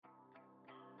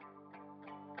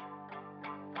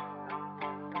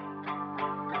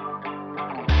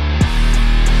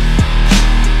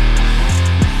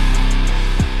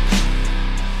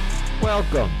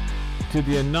Welcome to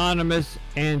the Anonymous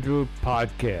Andrew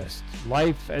podcast,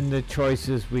 Life and the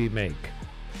Choices We Make.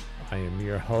 I am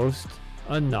your host,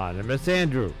 Anonymous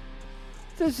Andrew.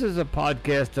 This is a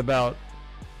podcast about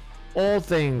all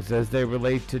things as they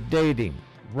relate to dating,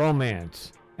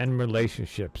 romance, and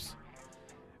relationships.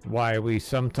 Why we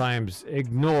sometimes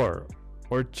ignore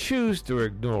or choose to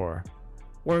ignore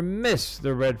or miss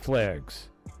the red flags.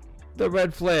 The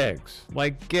red flags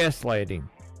like gaslighting,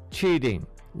 cheating,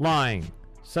 lying,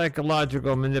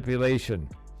 psychological manipulation,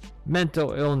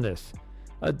 mental illness,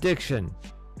 addiction,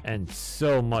 and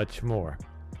so much more.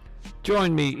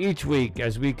 Join me each week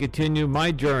as we continue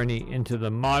my journey into the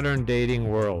modern dating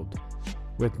world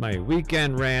with my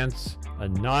weekend rants,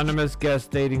 anonymous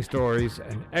guest dating stories,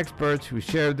 and experts who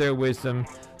share their wisdom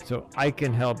so I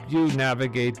can help you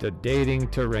navigate the dating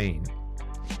terrain.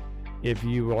 If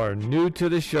you are new to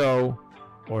the show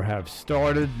or have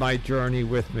started my journey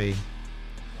with me,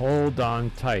 hold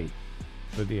on tight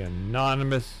for the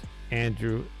Anonymous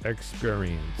Andrew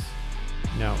experience.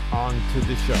 Now on to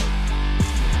the show.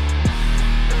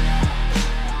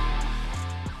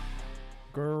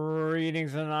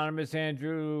 Greetings, Anonymous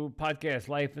Andrew podcast,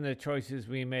 Life and the Choices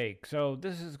We Make. So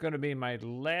this is going to be my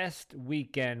last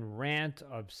weekend rant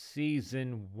of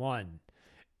season 1.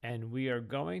 And we are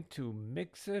going to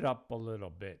mix it up a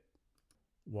little bit.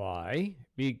 Why?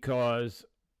 Because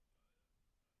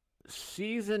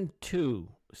season 2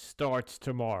 starts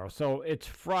tomorrow. So it's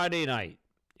Friday night.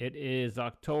 It is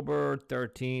October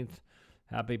 13th.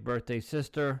 Happy birthday,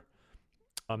 sister.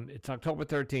 It's October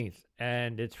 13th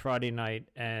and it's Friday night.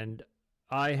 And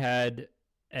I had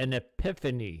an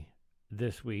epiphany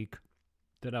this week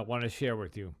that I want to share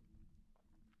with you.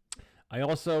 I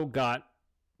also got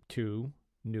 2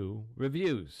 new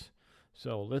reviews.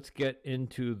 So let's get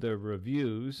into the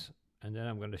reviews, and then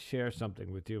I'm going to share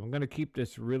something with you. I'm going to keep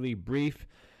this really brief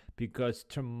because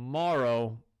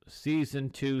tomorrow season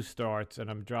 2 starts and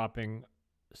I'm dropping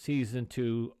season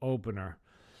 2 opener,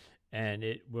 and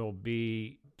it will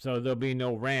be, so there'll be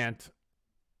no rant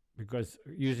because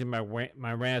usually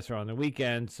my rants are on the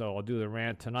weekend. So I'll do the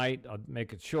rant tonight. I'll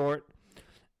make it short,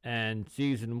 and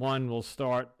season 1 will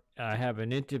start. I have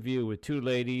an interview with 2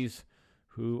 ladies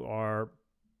who are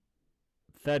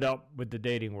fed up with the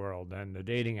dating world and the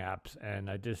dating apps. And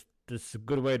this is a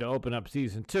good way to open up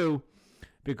season 2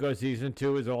 because season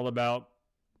 2 is all about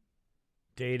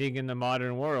dating in the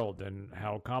modern world and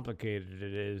how complicated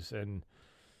it is. And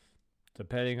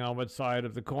depending on what side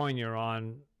of the coin you're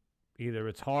on, either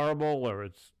it's horrible or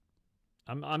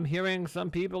I'm hearing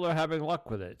some people are having luck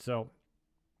with it. So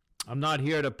I'm not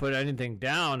here to put anything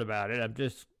down about it. I'm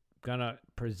just going to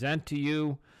present to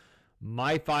you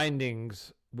my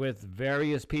findings with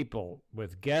various people,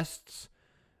 with guests,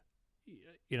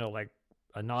 like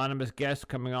anonymous guests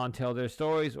coming on, tell their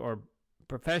stories, or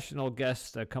professional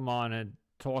guests that come on and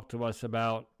talk to us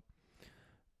about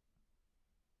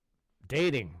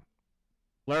dating,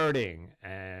 flirting,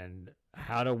 and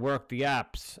how to work the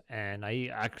apps. And I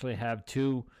actually have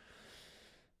 2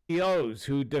 CEOs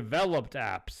who developed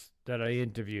apps that I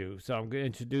interview. So I'm going to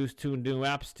introduce 2 new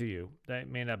apps to you. That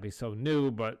may not be so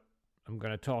new, but I'm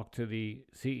going to talk to the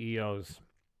CEOs.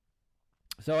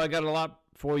 So I got a lot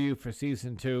for you for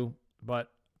season 2.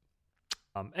 But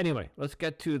anyway, let's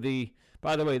get to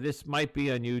by the way, this might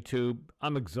be on YouTube.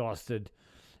 I'm exhausted.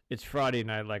 It's Friday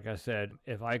night, like I said.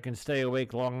 If I can stay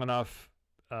awake long enough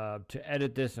to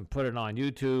edit this and put it on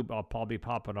YouTube, I'll probably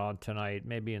pop it on tonight,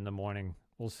 maybe in the morning.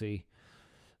 We'll see.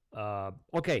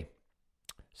 Okay.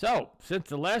 So since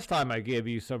the last time I gave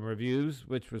you some reviews,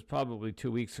 which was probably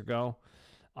 2 weeks ago,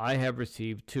 I have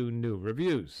received 2 new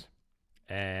reviews,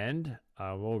 and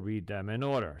I will read them in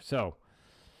order. So,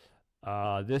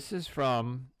 this is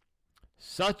from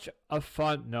this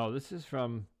is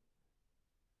from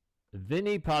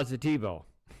Vinny Positivo.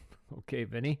 Okay,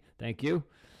 Vinny, thank you.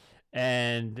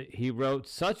 And he wrote,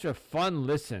 such a fun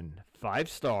listen, 5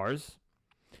 stars.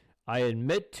 I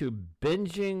admit to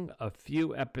binging a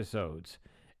few episodes.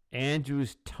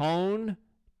 Andrew's tone,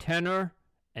 tenor,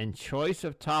 and choice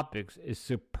of topics is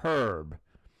superb.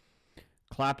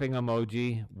 Clapping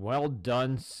emoji. Well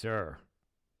done, sir.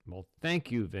 Well,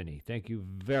 thank you, Vinny. Thank you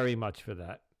very much for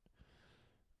that.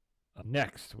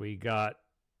 Next, we got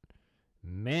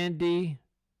Mandy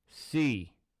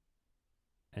C.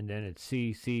 And then it's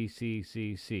C, C, C,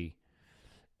 C, C.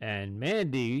 And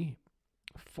Mandy,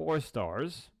 4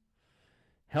 stars.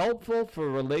 Helpful for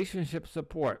relationship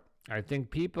support. I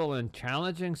think people in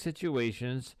challenging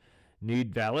situations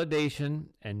need validation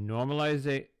and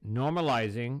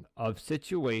normalizing of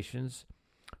situations,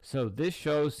 so this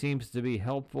show seems to be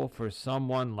helpful for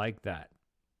someone like that.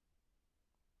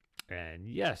 And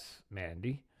yes,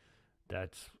 Mandy,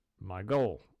 that's my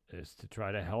goal, is to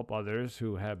try to help others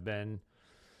who have been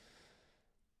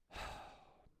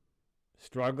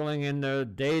struggling in the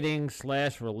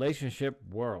dating/relationship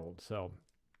world. So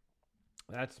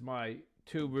that's my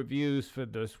 2 reviews for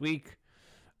this week.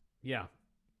 Yeah.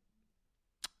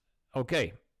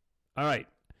 Okay. All right.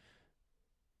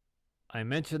 I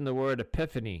mentioned the word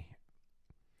epiphany.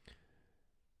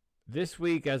 This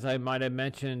week, as I might have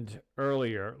mentioned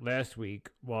earlier, last week,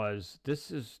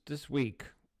 this week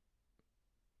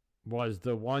was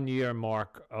the 1 year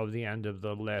mark of the end of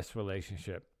the last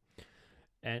relationship.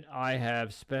 And I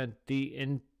have spent the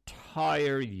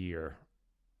entire year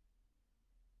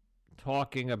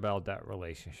talking about that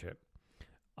relationship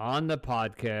on the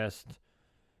podcast,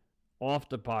 off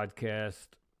the podcast,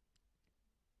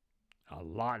 a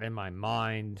lot in my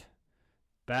mind,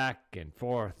 back and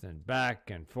forth and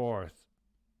back and forth.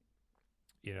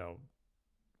 You know,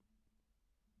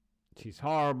 she's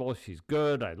horrible, she's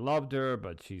good, I loved her,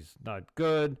 but she's not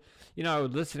good. You know, I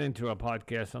was listening to a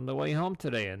podcast on the way home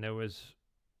today, and there was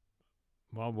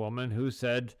one woman who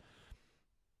said,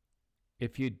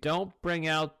 if you don't bring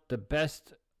out the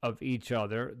best of each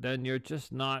other, then you're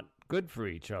just not good for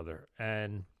each other.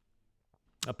 And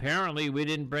apparently we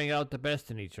didn't bring out the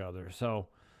best in each other. So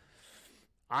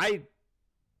I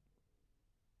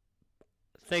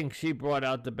think she brought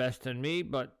out the best in me,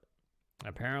 but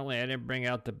apparently I didn't bring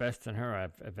out the best in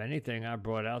her. If anything, I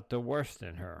brought out the worst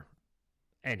in her.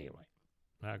 Anyway,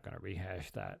 not going to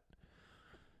rehash that.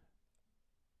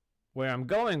 Where I'm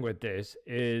going with this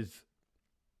is,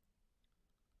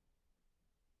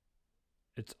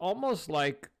 it's almost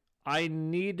like I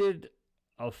needed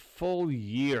a full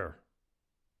year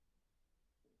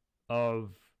of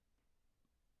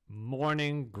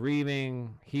mourning,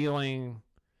 grieving, healing,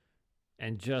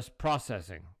 and just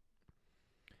processing.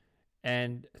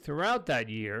 And throughout that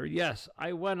year, yes,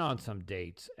 I went on some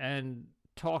dates and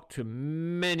talked to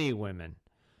many women,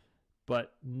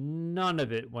 but none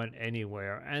of it went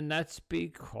anywhere. And that's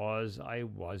because I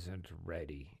wasn't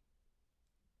ready.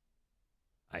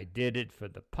 I did it for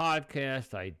the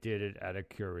podcast. I did it out of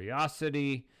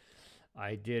curiosity.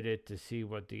 I did it to see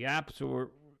what the apps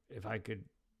were, if I could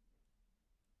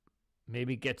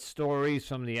maybe get stories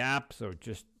from the apps or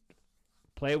just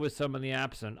play with some of the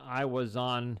apps. And I was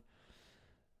on,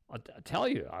 I'll tell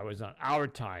you, I was on Our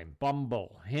Time,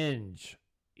 Bumble, Hinge,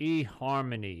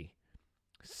 eHarmony,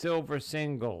 Silver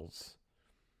Singles.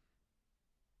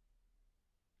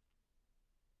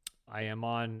 I am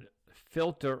on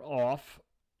Filter Off,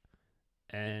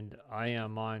 and I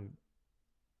am on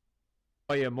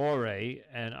Amore,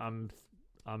 and I'm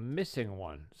missing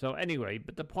one. So anyway,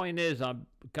 but the point is, I'm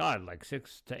like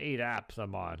 6 to 8 apps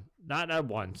I'm on, not at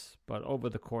once, but over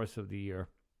the course of the year.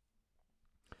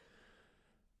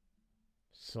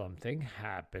 Something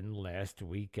happened last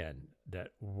weekend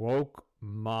that woke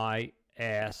my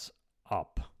ass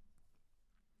up.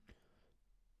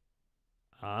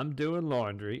 I'm doing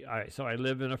laundry. So I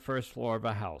live in the first floor of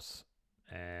a house,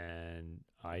 and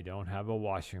I don't have a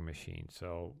washing machine.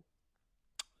 So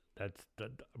that's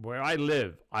where I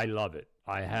live. I love it.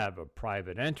 I have a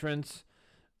private entrance.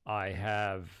 I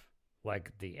have,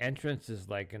 like, the entrance is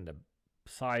like in the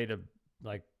side of,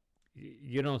 like,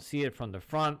 you don't see it from the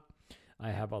front. I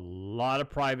have a lot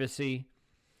of privacy.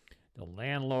 The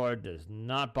landlord does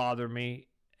not bother me,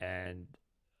 and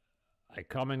I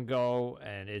come and go,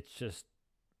 and it's just,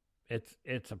 it's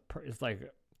like,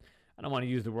 I don't want to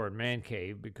use the word man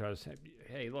cave because,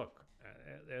 hey, look,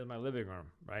 there's my living room,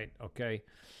 right? Okay.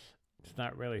 It's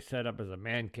not really set up as a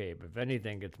man cave. If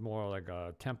anything, it's more like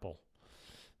a temple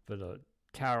for the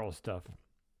tarot stuff.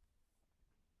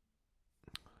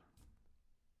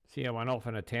 See, I went off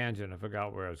on a tangent. I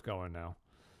forgot where I was going now.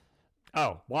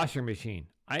 Oh, washing machine.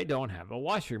 I don't have a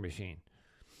washing machine.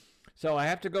 So I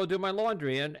have to go do my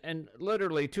laundry, and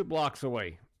literally 2 blocks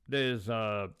away, there's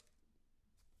a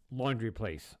laundry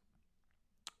place.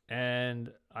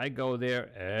 And I go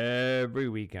there every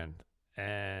weekend,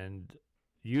 and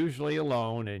usually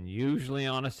alone, and usually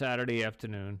on a Saturday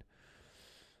afternoon.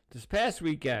 This past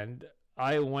weekend,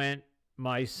 I went,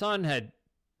 my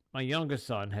youngest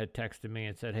son had texted me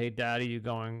and said, hey, Daddy, you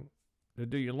going to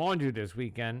do your laundry this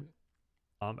weekend?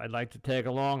 I'd like to tag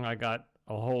along. I got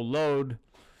a whole load.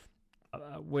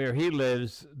 Where he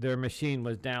lives, their machine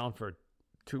was down for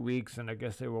 2 weeks, and I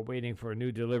guess they were waiting for a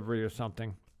new delivery or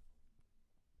something.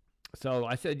 So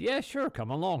I said, yeah, sure, come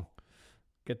along.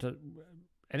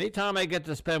 Anytime I get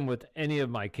to spend with any of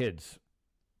my kids,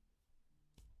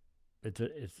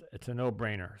 it's a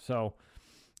no-brainer. So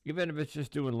even if it's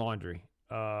just doing laundry,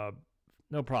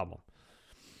 no problem.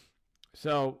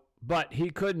 So But he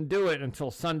couldn't do it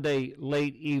until Sunday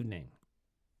late evening.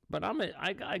 But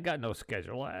I got no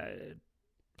schedule.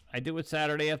 I do it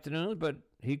Saturday afternoon, but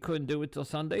he couldn't do it till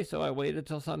Sunday, so I waited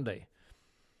till Sunday.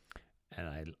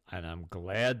 And I'm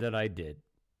glad that I did,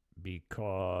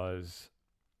 because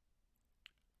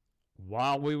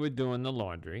while we were doing the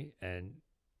laundry and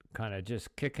kind of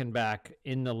just kicking back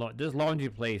in this laundry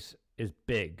place is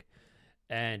big,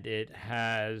 and it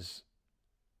has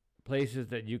places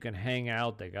that you can hang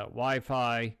out. They got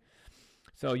Wi-Fi,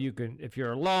 so you can, if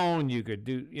you're alone, you could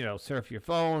do, surf your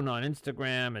phone on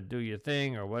Instagram and do your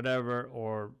thing or whatever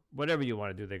you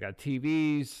want to do. They got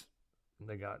TVs,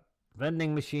 they got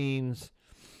vending machines.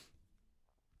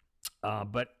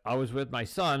 But I was with my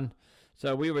son,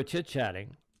 so we were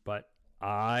chit-chatting, but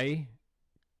I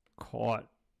caught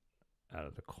out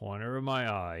of the corner of my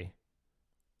eye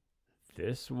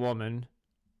this woman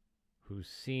who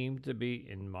seemed to be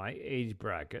in my age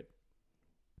bracket.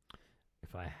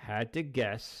 If I had to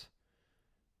guess,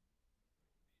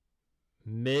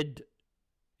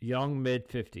 young mid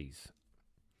 50s.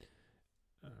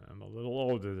 I'm a little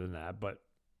older than that,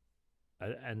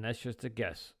 and that's just a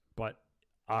guess. But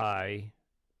I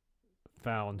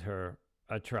found her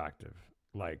attractive,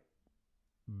 like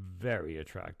very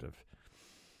attractive.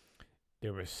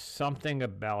 There was something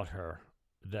about her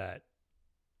that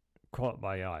caught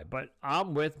my eye. But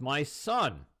I'm with my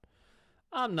son.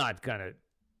 I'm not going to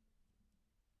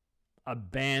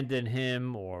abandon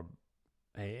him or,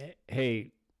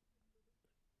 hey,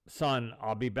 son,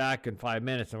 I'll be back in 5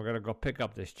 minutes and we're going to go pick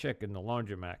up this chick in the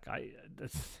laundromat. I'm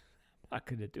not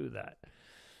going to do that.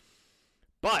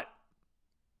 But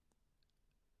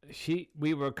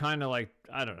we were kind of like,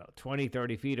 I don't know, 20,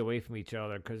 30 feet away from each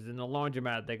other, because in the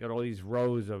laundromat, they got all these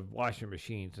rows of washing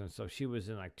machines. And so she was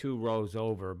in like 2 rows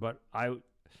over. But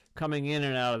coming in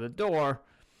and out of the door,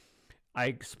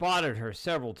 I spotted her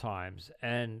several times.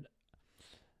 And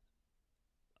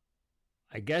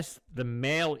I guess the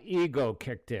male ego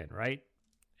kicked in, right?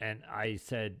 And I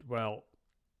said, well,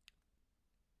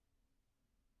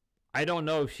 I don't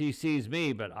know if she sees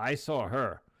me, but I saw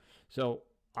her. So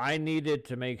I needed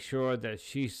to make sure that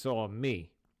she saw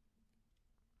me.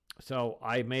 So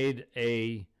I made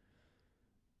a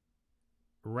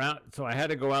round. So I had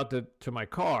to go out to my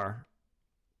car,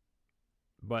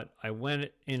 but I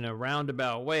went in a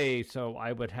roundabout way, so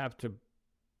I would have to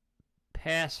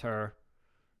pass her.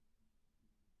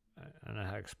 I don't know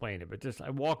how to explain it, but just I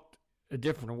walked a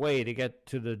different way to get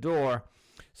to the door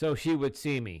so she would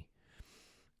see me.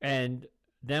 And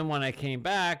then when I came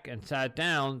back and sat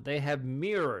down, they have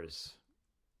mirrors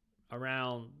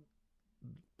around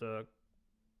the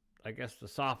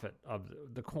soffit of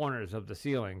the corners of the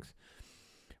ceilings,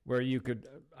 where you could,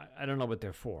 I don't know what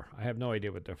they're for. I have no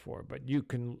idea what they're for, but you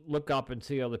can look up and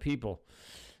see other people.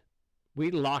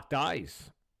 We locked eyes.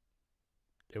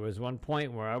 There was one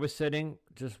point where I was sitting,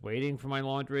 just waiting for my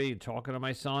laundry, talking to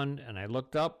my son, and I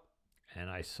looked up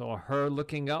and I saw her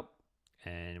looking up,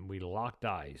 and we locked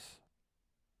eyes.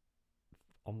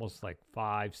 Almost like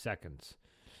 5 seconds.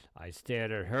 I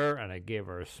stared at her and I gave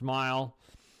her a smile,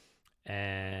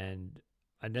 and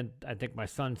I think my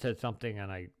son said something,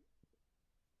 and I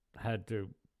had to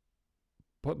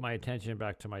put my attention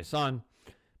back to my son,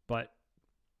 but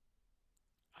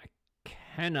I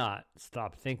cannot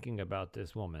stop thinking about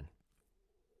this woman.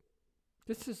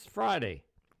 This is Friday.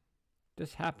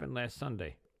 This happened last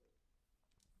Sunday.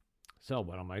 So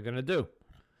what am I going to do?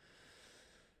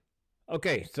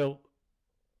 Okay, so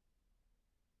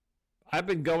I've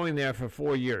been going there for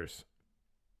 4 years,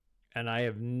 and I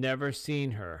have never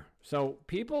seen her. So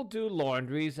people do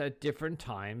laundries at different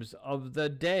times of the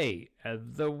day,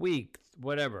 of the week,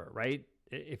 whatever, right?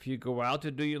 If you go out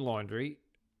to do your laundry,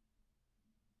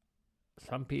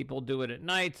 some people do it at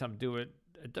night, some do it,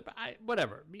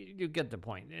 whatever. You get the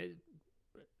point.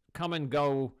 Come and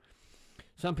go.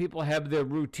 Some people have their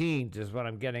routines, is what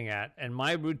I'm getting at. And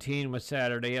my routine was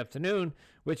Saturday afternoon,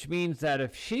 which means that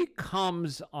if she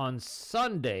comes on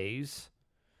Sundays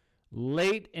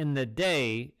late in the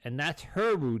day, and that's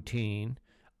her routine,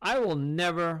 I will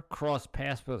never cross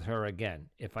paths with her again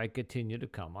if I continue to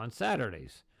come on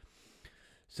Saturdays.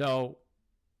 So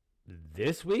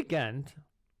this weekend,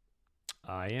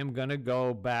 I am going to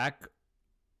go back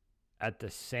at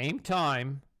the same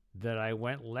time that I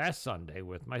went last Sunday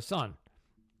with my son.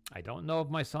 I don't know if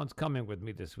my son's coming with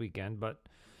me this weekend, but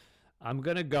I'm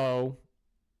going to go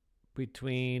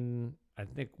between, I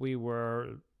think we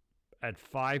were at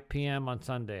 5 p.m. on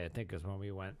Sunday, I think is when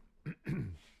we went.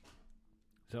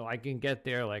 So I can get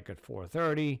there like at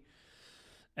 4:30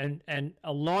 And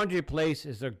a laundry place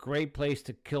is a great place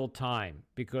to kill time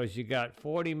because you got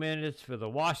 40 minutes for the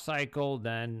wash cycle.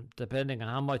 Then, depending on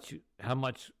how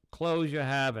much clothes you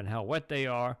have and how wet they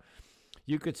are,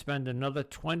 you could spend another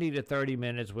 20 to 30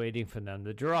 minutes waiting for them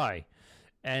to dry.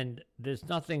 And there's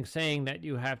nothing saying that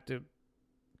you have to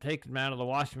take them out of the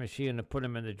washing machine and put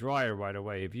them in the dryer right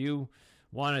away. If you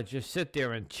want to just sit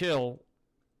there and chill,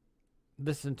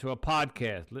 listen to a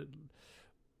podcast,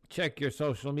 check your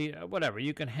social media, whatever,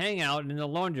 you can hang out in the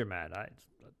laundromat.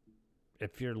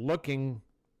 If you're looking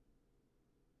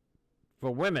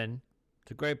for women,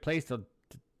 it's a great place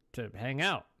to hang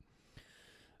out.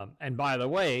 And by the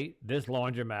way, this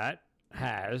laundromat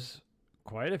has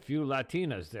quite a few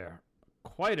Latinas there.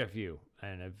 Quite a few.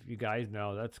 And if you guys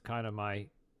know, that's kind of my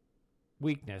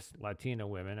weakness, Latina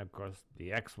women. Of course,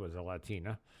 the ex was a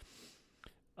Latina.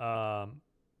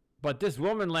 But this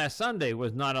woman last Sunday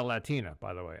was not a Latina,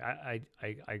 by the way.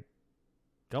 I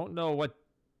don't know what...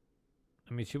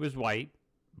 I mean, she was white,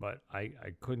 but I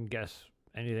couldn't guess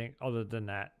anything other than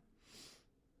that.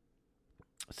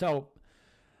 So,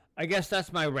 I guess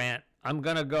that's my rant. I'm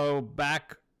going to go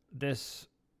back this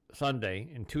Sunday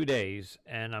in 2 days,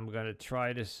 and I'm going to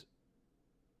try to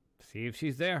see if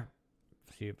she's there.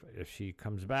 See if she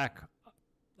comes back,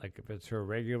 like if it's her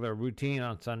regular routine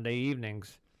on Sunday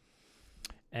evenings.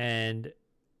 And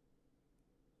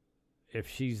if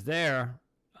she's there,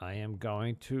 I am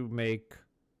going to make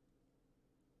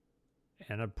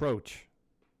an approach.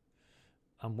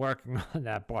 I'm working on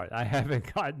that part. I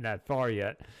haven't gotten that far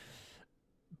yet.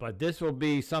 But this will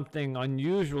be something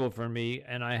unusual for me,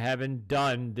 and I haven't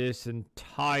done this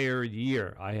entire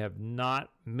year. I have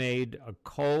not made a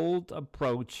cold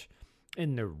approach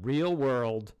in the real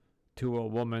world to a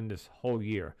woman this whole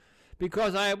year.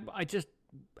 Because I just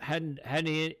hadn't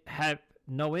had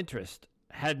no interest,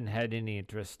 hadn't had any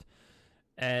interest,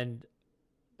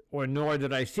 or nor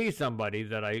did I see somebody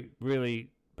that I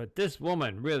really, but this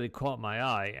woman really caught my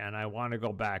eye, and I want to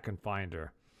go back and find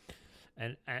her.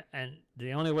 And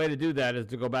the only way to do that is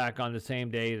to go back on the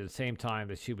same day, at the same time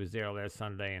that she was there last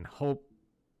Sunday, and hope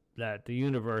that the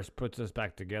universe puts us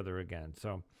back together again.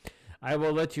 So I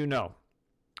will let you know.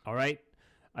 All right?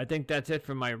 I think that's it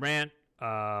for my rant.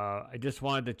 I just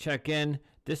wanted to check in.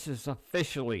 This is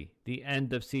officially the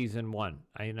end of season 1.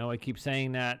 I know I keep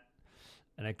saying that,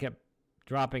 and I kept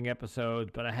dropping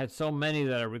episodes, but I had so many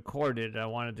that I recorded, I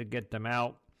wanted to get them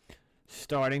out.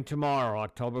 Starting tomorrow,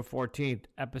 October 14th,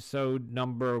 episode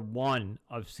number 1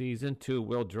 of season 2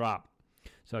 will drop.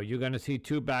 So you're going to see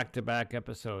 2 back-to-back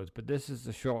episodes, but this is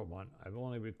the short one. I've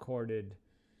only recorded,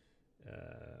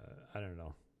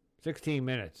 16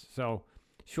 minutes. So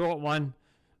short one.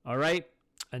 All right.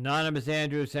 Anonymous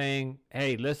Andrew saying,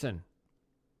 hey, listen,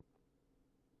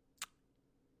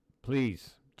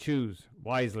 please choose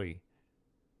wisely.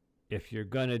 If you're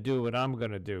going to do what I'm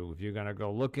going to do, if you're going to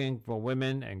go looking for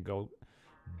women and go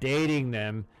dating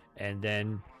them, and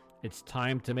then it's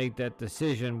time to make that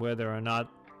decision whether or not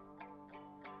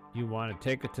you want to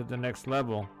take it to the next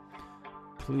level,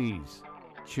 please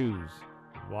choose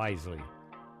wisely.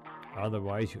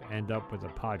 Otherwise, you end up with a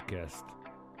podcast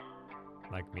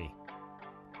like me.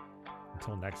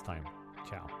 Until next time,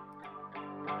 ciao.